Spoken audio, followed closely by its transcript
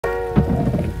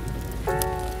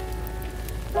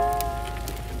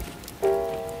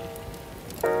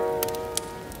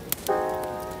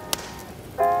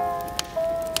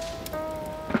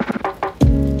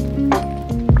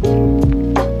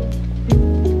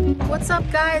What's up,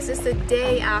 guys? It's the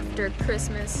day after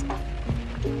Christmas.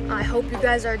 I hope you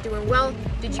guys are doing well.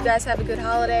 Did you guys have a good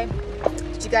holiday?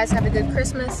 Did you guys have a good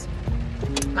Christmas?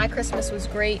 My Christmas was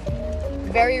great,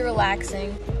 very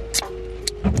relaxing.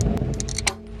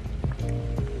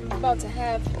 I'm about to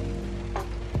have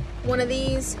one of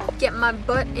these, get my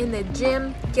butt in the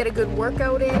gym, get a good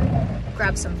workout in,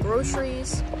 grab some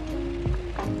groceries,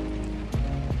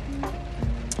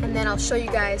 and then I'll show you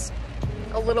guys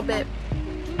a little bit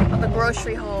of a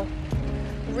grocery haul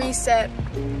reset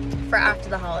for after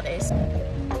the holidays.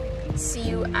 See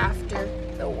you after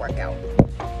the workout.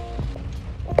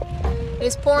 It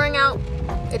is pouring out.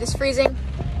 It is freezing.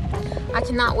 I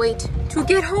cannot wait to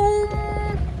get home.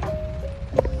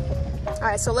 All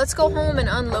right, so let's go home and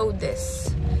unload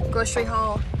this grocery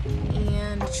haul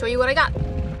and show you what I got.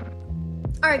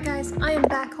 All right, guys, I am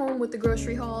back home with the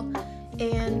grocery haul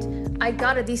and I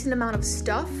got a decent amount of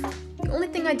stuff. The only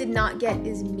thing I did not get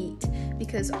is meat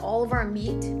because all of our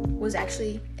meat was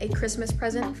actually a Christmas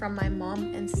present from my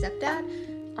mom and stepdad.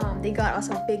 They got us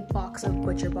a big box of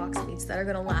butcher box meats that are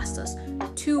gonna last us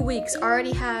 2 weeks.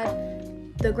 Already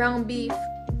had the ground beef,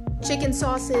 chicken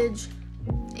sausage,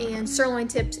 and sirloin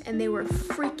tips, and they were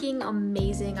freaking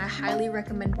amazing. I highly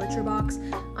recommend Butcher Box.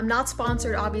 I'm not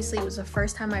sponsored, obviously. It was the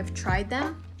first time I've tried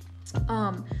them,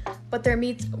 but their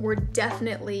meats were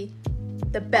definitely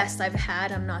the best I've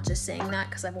had. I'm not just saying that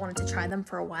because I've wanted to try them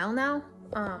for a while now.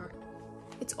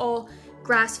 It's all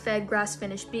grass-fed,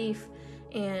 grass-finished beef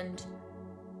and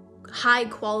high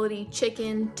quality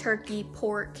chicken, turkey,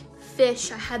 pork, fish.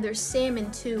 I had their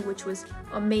salmon too, which was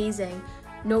amazing.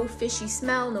 No fishy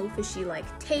smell, no fishy like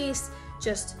taste,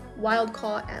 just wild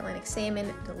caught Atlantic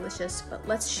salmon, delicious. But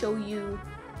let's show you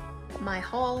my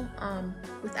haul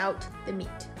without the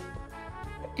meat.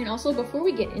 And also, before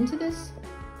we get into this,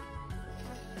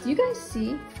 do you guys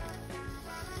see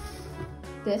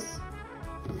this?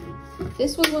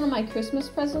 This was one of my Christmas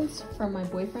presents from my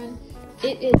boyfriend.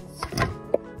 It is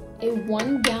a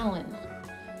 1 gallon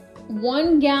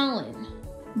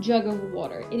jug of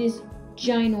water. It is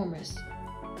ginormous.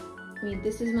 I mean,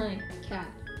 this is my cat.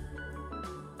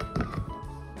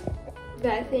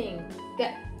 That thing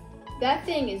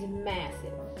is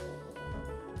massive.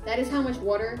 That is how much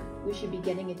water we should be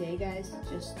getting a day, guys,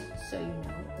 just so you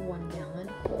know, 1 gallon.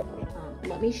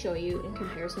 Let me show you in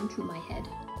comparison to my head.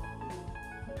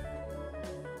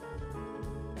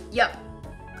 Yep,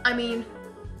 I mean,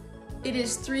 it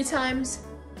is 3 times,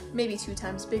 maybe 2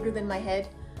 times bigger than my head.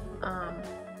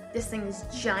 This thing is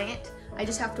giant. I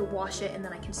just have to wash it and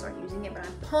then I can start using it, but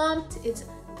I'm pumped. It's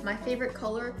my favorite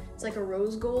color. It's like a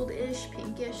rose gold-ish,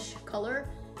 pinkish color.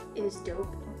 It is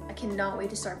dope. I cannot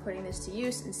wait to start putting this to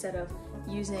use instead of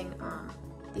using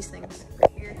these things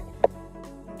right here.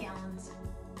 Gallons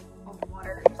of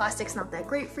water. Plastic's not that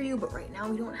great for you, but right now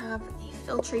we don't have a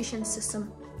filtration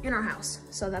system in our house.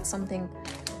 So that's something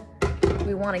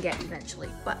we want to get eventually,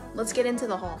 but let's get into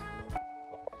the haul.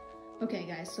 Okay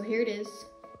guys, so here it is.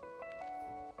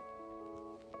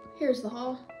 Here's the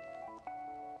haul.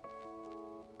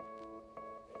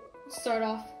 Start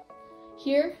off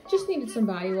here. Just needed some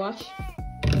body wash,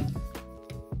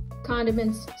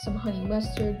 condiments, some honey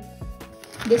mustard.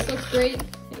 This looks great.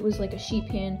 It was like a sheet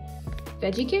pan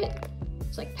veggie kit.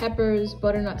 It's like peppers,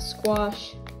 butternut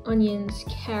squash, onions,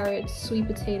 carrots, sweet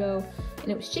potato,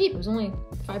 and it was cheap. It was only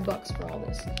 $5 for all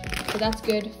this. So that's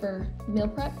good for meal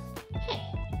prep. Hey,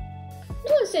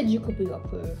 no one said you could be up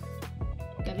here.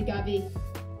 Gavi gavi.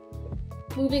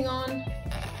 Moving on,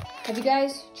 have you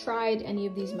guys tried any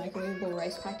of these microwavable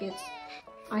rice packets?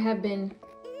 I have been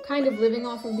kind of living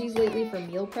off of these lately for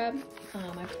meal prep.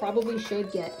 I probably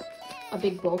should get a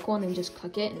big bulk one and just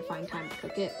cook it and find time to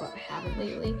cook it, but I haven't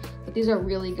lately. But these are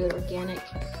really good, organic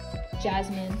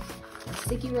jasmine and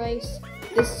sticky rice.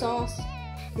 This sauce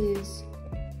is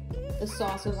the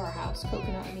sauce of our house,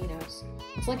 coconut aminos.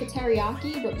 It's like a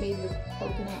teriyaki, but made with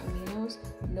coconut aminos,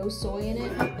 no soy in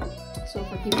it. So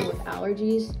for people with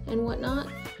allergies and whatnot,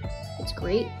 it's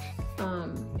great.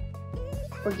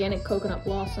 Organic coconut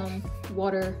blossom,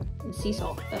 water, and sea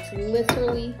salt. That's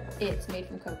literally it. It's made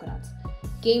from coconuts.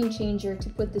 Game changer to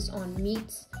put this on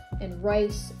meats and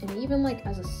rice, and even like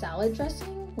as a salad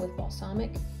dressing with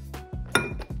balsamic.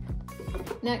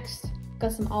 Next,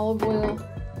 got some olive oil.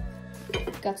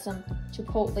 Got some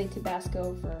Chipotle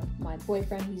Tabasco for my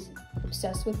boyfriend. He's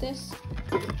obsessed with this.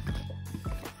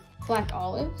 Black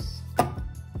olives.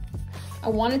 I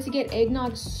wanted to get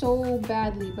eggnog so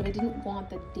badly, but I didn't want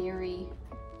the dairy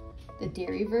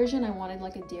version. I wanted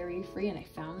like a dairy-free, and I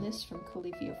found this from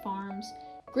Califia Farms.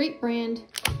 Great brand.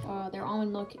 Their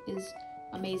almond milk is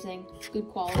amazing, good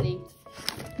quality.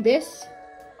 This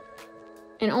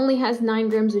and only has 9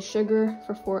 grams of sugar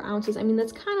for 4 ounces. I mean,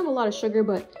 that's kind of a lot of sugar,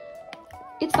 but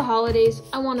it's the holidays.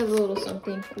 I wanted a little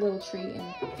something, a little treat,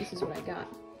 and this is what I got.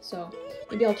 So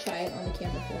maybe I'll try it on the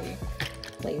camera for you,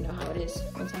 let you know how it is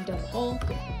once I'm done the haul.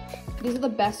 These are the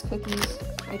best cookies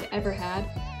I've ever had.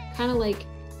 Kind of like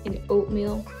an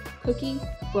oatmeal cookie,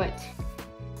 but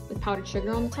with powdered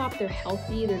sugar on the top. They're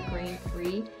healthy, they're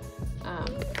grain-free.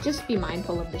 Just be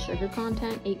mindful of the sugar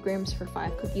content. 8 grams for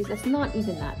 5 cookies, that's not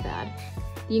even that bad.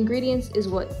 The ingredients is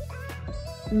what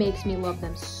makes me love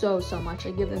them so much.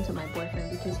 I give them to my boyfriend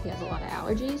because he has a lot of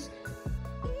allergies.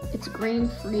 It's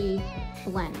grain-free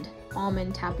blend.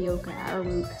 Almond, tapioca,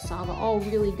 arrowroot, cassava, all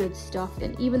really good stuff.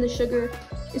 And even the sugar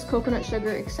is coconut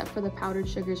sugar, except for the powdered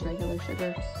sugar is regular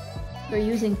sugar. They're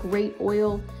using great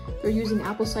oil. They're using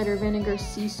apple cider vinegar,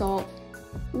 sea salt,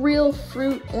 real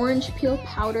fruit, orange peel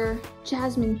powder,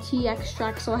 jasmine tea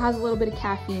extract. So it has a little bit of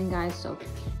caffeine, guys. So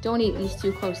don't eat these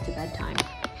too close to bedtime.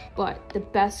 But the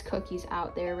best cookies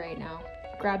out there right now.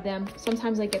 Grab them.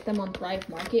 Sometimes I get them on Thrive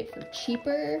Market for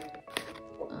cheaper.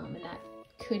 And that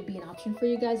could be an option for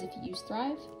you guys if you use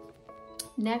Thrive.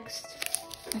 Next,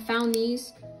 I found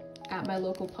these at my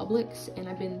local Publix and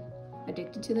I've been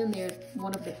addicted to them. They're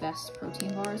one of the best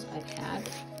protein bars I've had.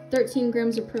 13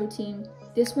 grams of protein.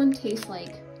 This one tastes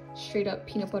like straight up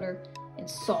peanut butter and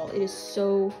salt. It is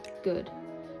so good.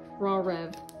 Raw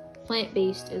Rev.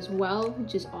 Plant-based as well,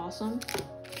 which is awesome.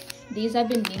 These I've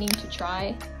been meaning to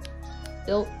try.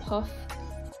 Built Puff.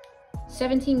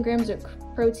 17 grams of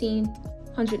protein,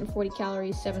 140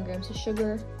 calories, 7 grams of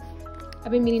sugar.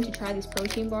 I've been meaning to try these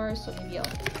protein bars, so maybe I'll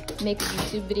make a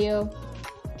YouTube video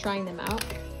trying them out.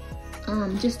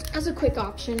 Just as a quick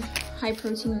option, high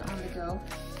protein on the go.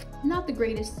 Not the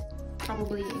greatest,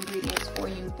 probably, ingredients for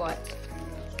you, but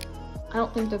I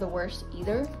don't think they're the worst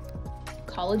either.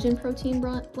 Collagen protein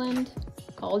blend.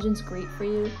 Collagen's great for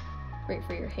you. Great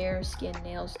for your hair, skin,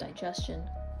 nails, digestion,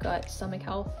 gut, stomach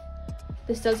health.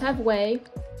 This does have whey.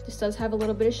 This does have a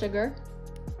little bit of sugar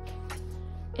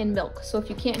and milk. So if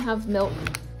you can't have milk,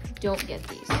 don't get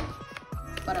these.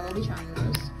 But I will be trying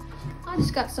those. I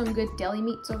just got some good deli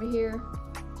meats over here.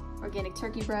 Organic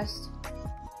turkey breast,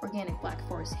 organic Black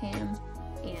Forest ham,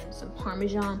 and some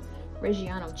Parmesan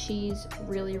Reggiano cheese.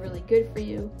 Really, really good for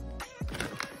you.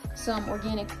 Some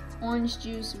organic orange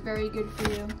juice, very good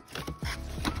for you.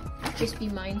 Just be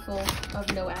mindful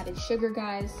of no added sugar,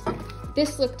 guys.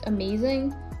 This looked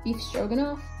amazing. Beef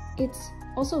stroganoff. It's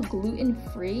also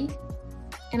gluten-free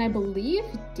and I believe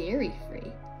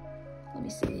dairy-free. Let me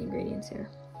see the ingredients here.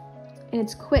 And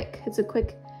it's quick. It's a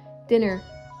quick dinner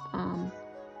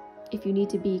if you need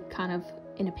to be kind of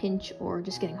in a pinch or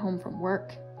just getting home from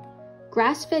work.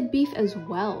 Grass-fed beef as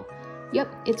well. Yep,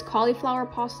 it's cauliflower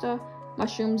pasta,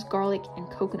 mushrooms, garlic, and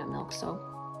coconut milk. So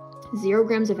 0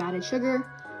 grams of added sugar,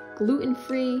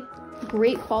 gluten-free,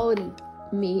 great quality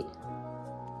meat.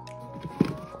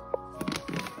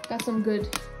 Got some good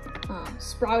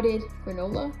sprouted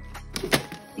granola.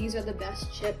 These are the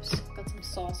best chips. Got some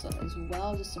salsa as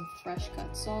well, just some fresh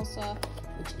cut salsa,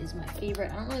 which is my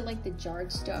favorite. I don't really like the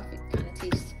jarred stuff. It kind of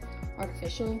tastes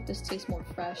artificial. This tastes more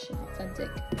fresh and authentic.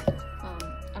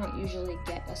 I don't usually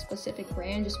get a specific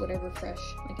brand, just whatever fresh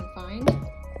I can find.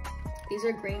 These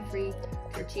are grain-free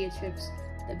tortilla chips,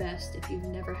 the best. If you've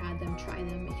never had them, try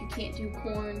them. If you can't do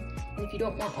corn, and if you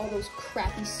don't want all those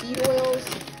crappy seed oils,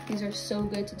 these are so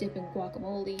good to dip in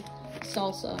guacamole,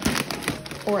 salsa,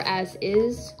 or as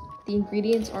is. The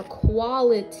ingredients are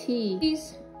quality.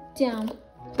 Please, down,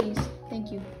 please.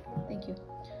 Thank you, thank you.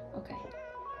 Okay,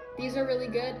 these are really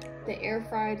good. The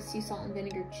air-fried sea salt and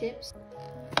vinegar chips.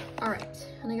 All right,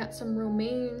 and I got some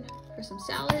romaine for some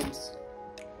salads,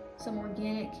 some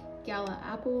organic gala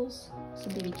apples,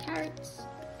 some baby carrots.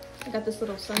 I got this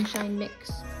little sunshine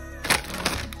mix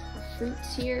of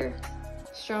fruits here,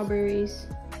 strawberries,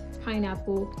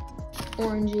 pineapple,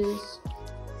 oranges,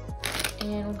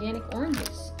 and organic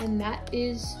oranges. And that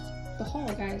is the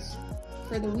haul, guys,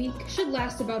 for the week. Should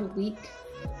last about a week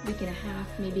and a half,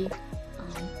 maybe.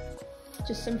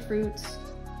 Just some fruits,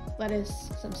 lettuce,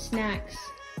 some snacks,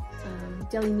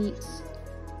 deli meats,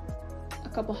 a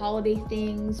couple holiday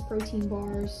things, protein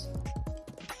bars.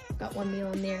 Got one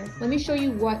meal in there. Let me show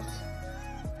you what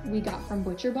we got from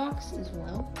Butcher Box as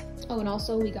well. Oh, and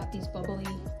also we got these bubbly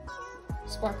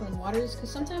sparkling waters because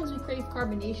sometimes we crave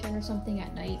carbonation or something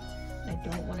at night and I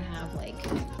don't want to have like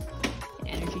an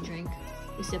energy drink.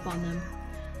 We sip on them.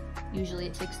 Usually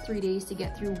it takes 3 days to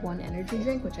get through one energy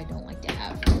drink, which I don't like to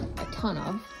have a ton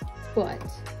of, but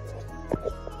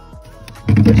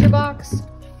Butcher Box,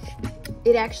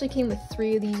 it actually came with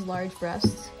 3 of these large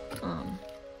breasts,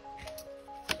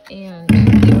 and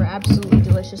they were were absolutely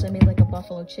delicious. I made like a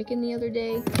buffalo chicken the other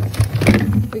day.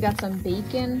 We got some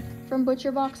bacon from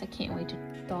Butcher Box. I can't wait to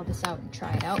thaw this out and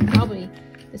try it out, probably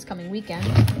this coming weekend.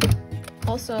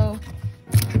 Also,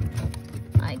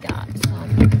 I got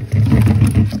some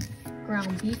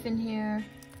ground beef in here.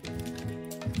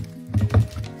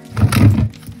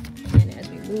 And as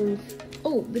we move,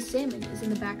 oh, the salmon is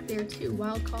in the back there too.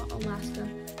 Wild caught Alaska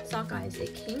sockeyes.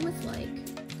 It came with like,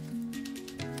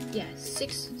 yeah,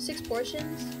 six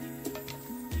portions,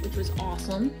 which was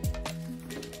awesome.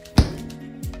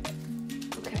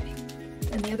 Okay,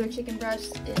 and the other chicken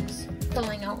breast is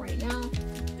thawing out right now.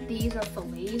 These are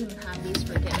fillets. I'm gonna have these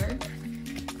for dinner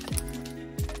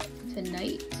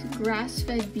tonight.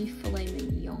 Grass-fed beef filet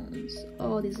mignons.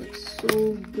 Oh, these look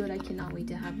so good. I cannot wait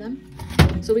to have them.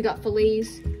 So we got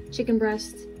fillets, chicken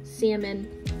breast, salmon,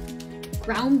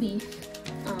 ground beef.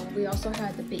 We also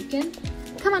had the bacon.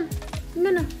 Come on,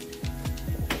 no.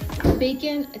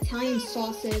 Bacon, Italian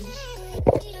sausage,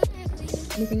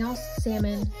 anything else?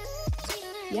 Salmon,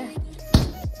 yeah.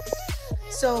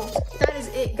 So that is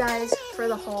it, guys, for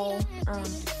the haul. I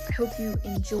hope you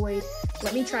enjoyed.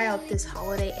 Let me try out this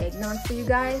holiday eggnog for you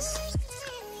guys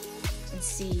and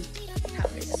see how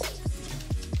it is.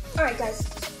 All right, guys,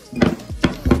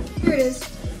 here it is.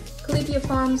 Calipia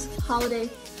Farms holiday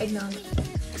eggnog.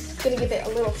 Gonna give it a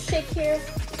little shake here.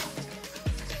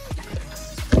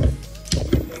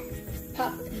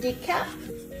 Pop the cap.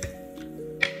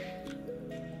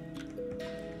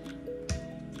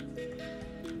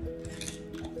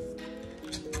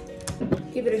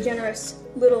 Give it a generous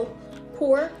little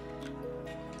pour.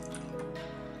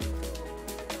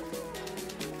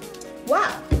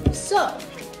 Wow, so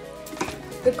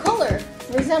the color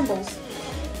resembles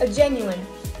a genuine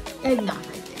eggnog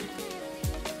right there.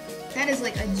 That is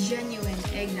like a genuine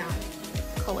eggnog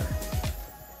color.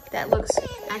 That looks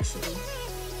actually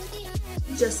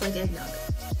just like eggnog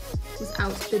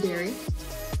without the dairy.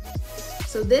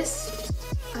 So this,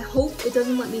 I hope it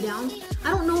doesn't let me down. I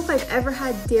don't know if I've ever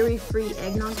had dairy-free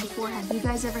eggnog before. Have you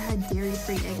guys ever had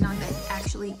dairy-free eggnog that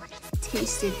actually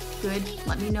tasted good?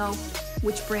 Let me know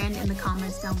which brand in the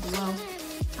comments down below.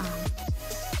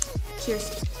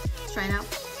 Cheers. Let's try it out.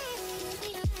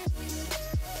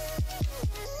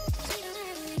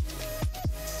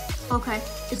 Okay,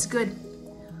 it's good.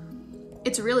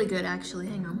 It's really good, actually.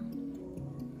 Hang on.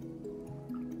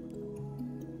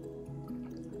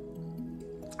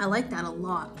 I like that a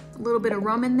lot. A little bit of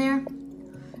rum in there,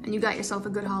 and you got yourself a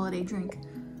good holiday drink.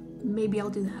 Maybe I'll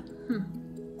do that.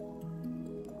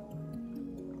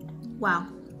 Wow.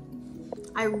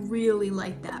 I really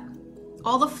like that.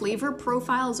 All the flavor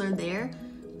profiles are there.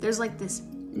 There's like this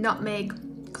nutmeg,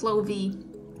 clovey,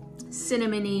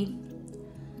 cinnamony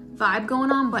vibe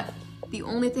going on, but the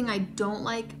only thing I don't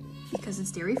like, because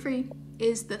it's dairy-free,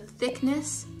 is the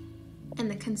thickness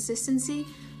and the consistency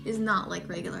is not like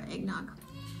regular eggnog.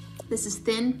 This is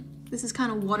thin, this is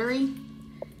kind of watery.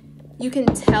 You can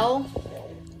tell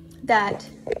that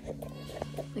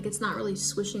like it's not really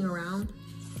swishing around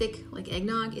thick like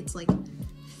eggnog, it's like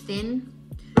thin.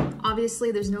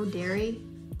 Obviously there's no dairy,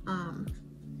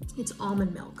 it's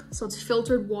almond milk. So it's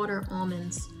filtered water,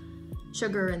 almonds,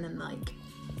 sugar, and then like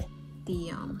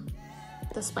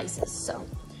the spices. So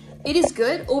it is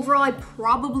good. Overall, I'd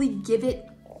probably give it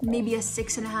maybe a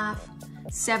 6.5,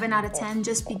 7 out of 10,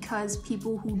 just because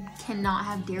people who cannot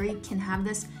have dairy can have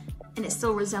this and it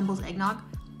still resembles eggnog.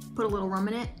 Put a little rum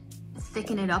in it,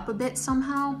 thicken it up a bit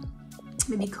somehow,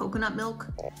 maybe coconut milk,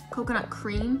 coconut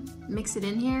cream, mix it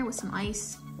in here with some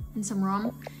ice and some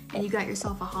rum, and you got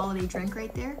yourself a holiday drink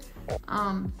right there.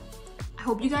 I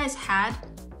hope you guys had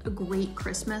a great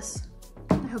Christmas.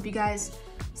 I hope you guys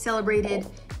celebrated,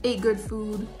 ate good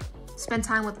food, spent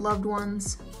time with loved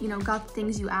ones, you know, got the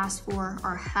things you asked for,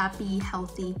 are happy,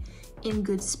 healthy, in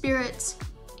good spirits,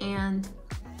 and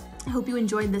I hope you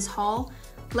enjoyed this haul.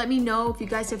 Let me know if you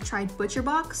guys have tried Butcher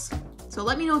Box. So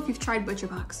let me know if you've tried Butcher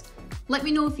Box. Let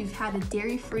me know if you've had a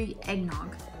dairy-free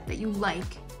eggnog that you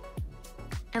like,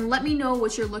 and let me know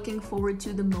what you're looking forward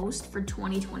to the most for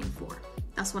 2024.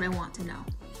 That's what I want to know.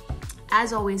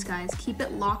 As always, guys, keep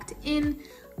it locked in.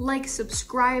 Like,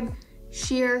 subscribe,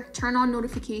 share, turn on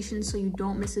notifications so you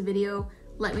don't miss a video.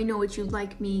 Let me know what you'd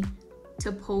like me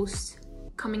to post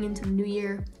coming into the new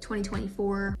year,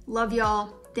 2024. Love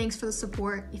y'all. Thanks for the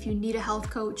support. If you need a health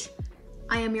coach,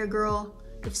 I am your girl.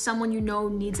 If someone you know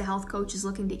needs a health coach, is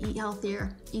looking to eat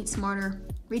healthier, eat smarter,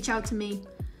 reach out to me.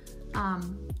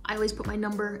 I always put my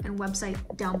number and website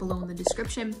down below in the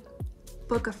description.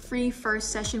 Book a free first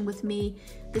session with me.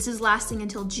 This is lasting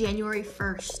until January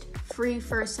 1st. Free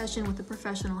first session with a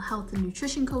professional health and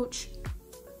nutrition coach.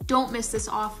 Don't miss this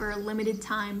offer, limited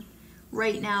time.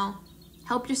 right now.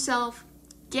 Help yourself,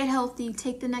 get healthy,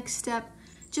 take the next step.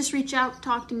 Just reach out,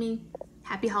 talk to me.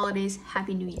 Happy holidays,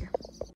 Happy New Year.